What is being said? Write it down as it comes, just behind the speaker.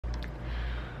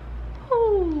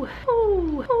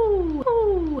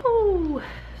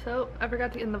So I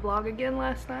forgot to end the vlog again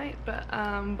last night, but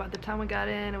by the time we got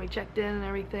in and we checked in and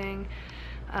everything,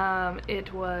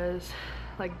 it was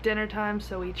like dinner time,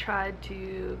 so we tried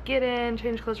to get in,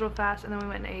 change clothes real fast, and then we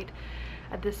went and ate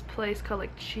at this place called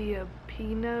like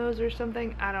Chiapino's or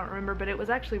something. I don't remember, but it was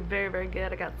actually very, very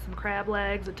good. I got some crab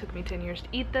legs. It took me 10 years to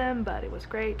eat them, but it was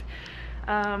great.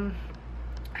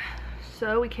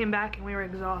 So we came back and we were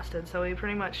exhausted, so we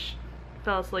pretty much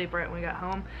fell asleep right when we got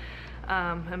home.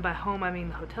 And by home I mean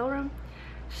the hotel room.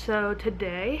 So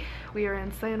today we are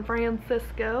in San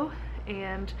Francisco,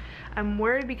 and I'm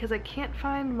worried because I can't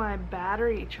find my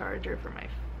battery charger for my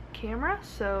camera,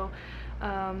 so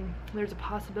there's a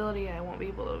possibility I won't be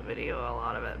able to video a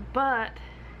lot of it, but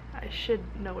I should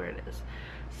know where it is.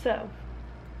 So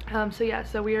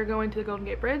so we are going to the Golden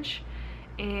Gate Bridge,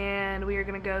 and we are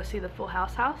gonna go see the Full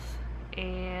House,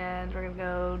 and we're gonna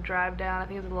go drive down, I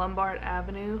think it's Lombard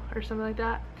Avenue or something like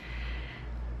that.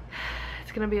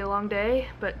 It's gonna be a long day,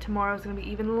 but tomorrow's gonna be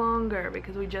even longer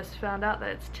because we just found out that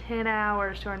it's 10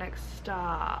 hours to our next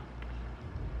stop.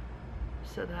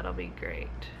 So that'll be great.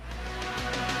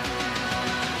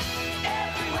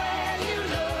 Everywhere you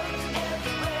look,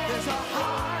 everywhere there's a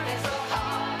heart,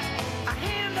 a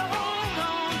hand to hold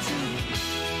on to.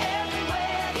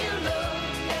 Everywhere you look,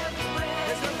 everywhere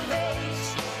there's a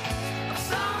face of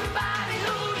somebody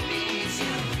who needs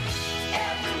you.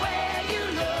 Everywhere you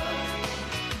look.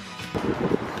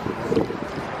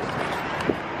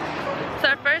 It's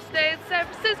our first day in San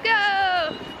Francisco,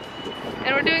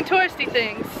 and we're doing touristy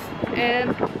things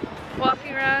and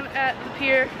walking around at the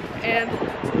pier, and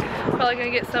probably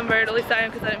gonna get sunburned. At least I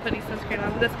am, because I didn't put any sunscreen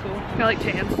on, but that's cool. I like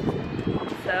tans.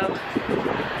 So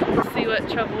we'll see what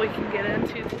trouble we can get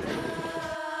into today.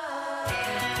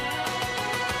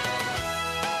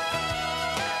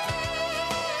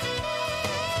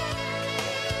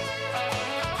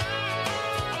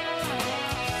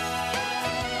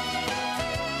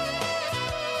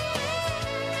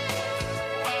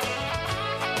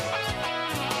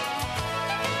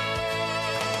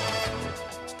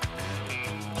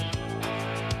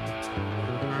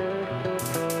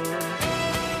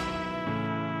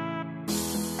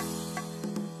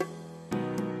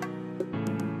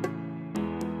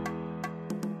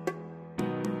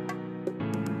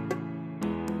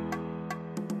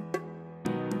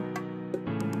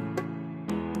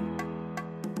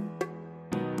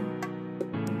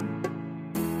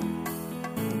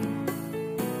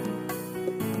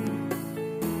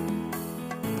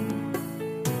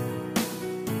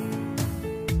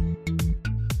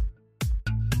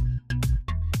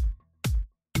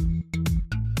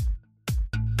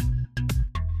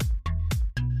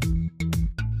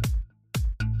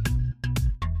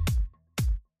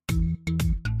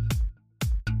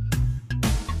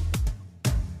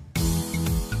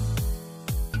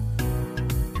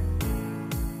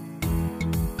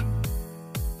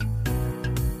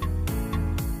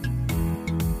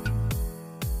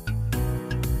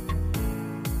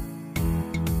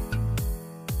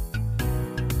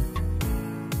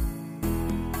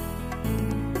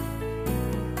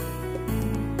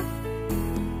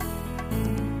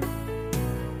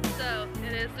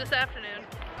 This afternoon,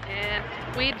 and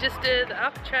we just did the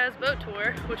Alcatraz boat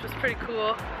tour, which was pretty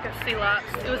cool. Got to see lots.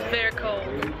 It was very cold.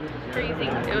 Freezing.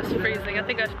 It was freezing. I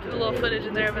think I put a little footage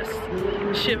in there of us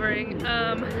shivering.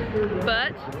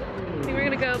 But I think we're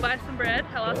gonna go buy some bread.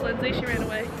 I lost Lindsay, she ran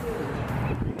away.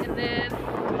 And then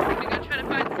we're gonna try to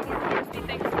find some more touristy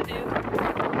things to do.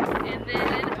 And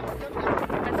then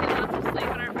I see lots of sleep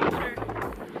in our future.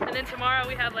 And then tomorrow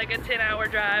we have like a 10-hour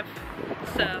drive.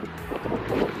 So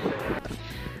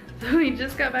we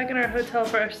just got back in our hotel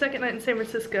for our second night in San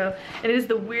Francisco, and it is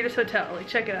the weirdest hotel. Like,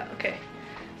 check it out. Okay,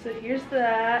 so here's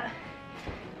that.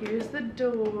 Here's the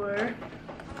door.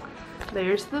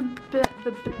 There's the bed.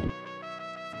 Cool,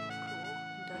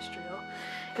 industrial.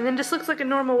 And then just looks like a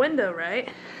normal window, right?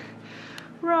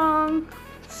 Wrong.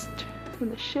 It's in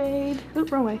the shade.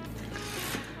 Oop, wrong way.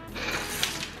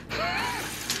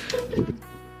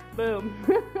 Boom.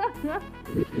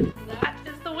 That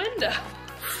is the window.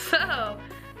 So,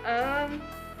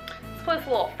 this place is a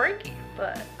little freaky,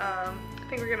 but I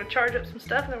think we're gonna charge up some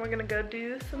stuff, and then we're gonna go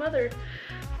do some other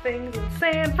things in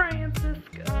San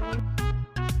Francisco.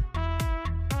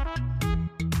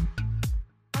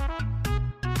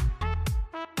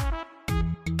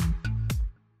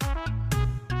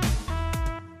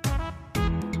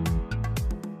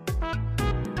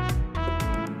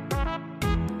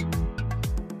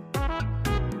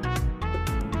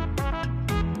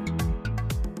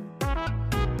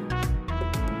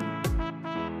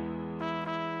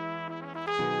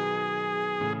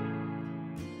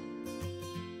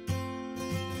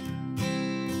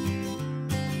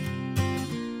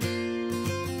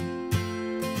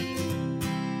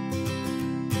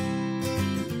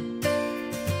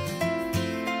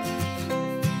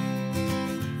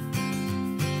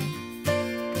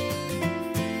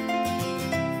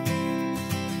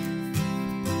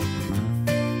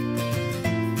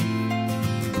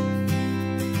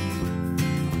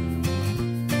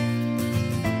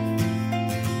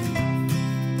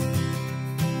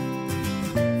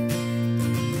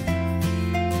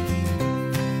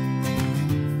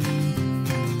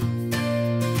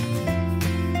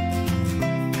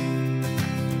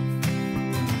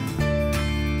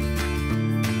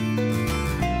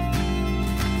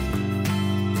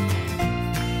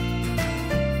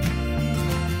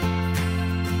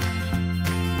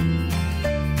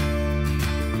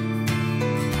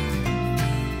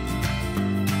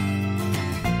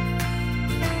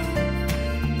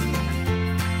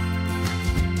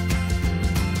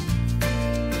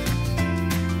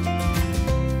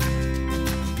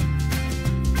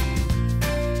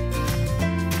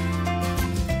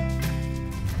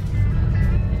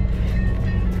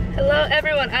 Oh,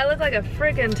 everyone, I look like a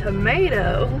freaking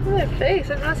tomato. Look at my face.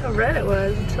 I didn't realize how red it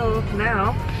was until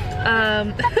now.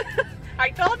 I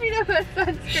told you to put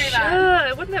sunscreen on.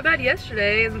 It wasn't that bad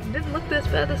yesterday. It didn't look this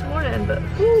bad this morning, but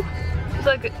whew, it's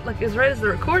like as red as the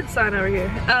record sign over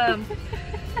here. I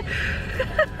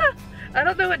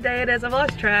don't know what day it is. I've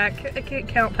lost track. I can't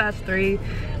count past 3,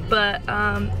 but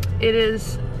it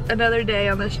is another day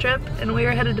on this trip, and we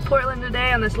are headed to Portland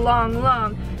today on this long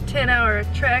 10-hour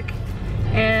trek,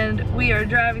 and we are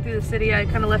driving through the city. I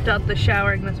kind of left out the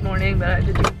showering this morning, but I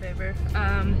did you a favor.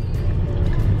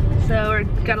 So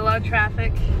we've got a lot of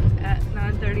traffic at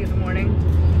 9:30 in the morning,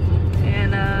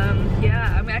 and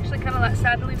yeah, I'm actually kind of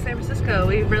sad to leave San Francisco.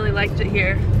 We really liked it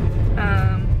here,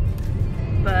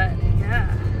 but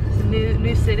yeah, it's a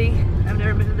new city. I've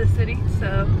never been to this city, so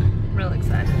I'm really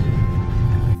excited.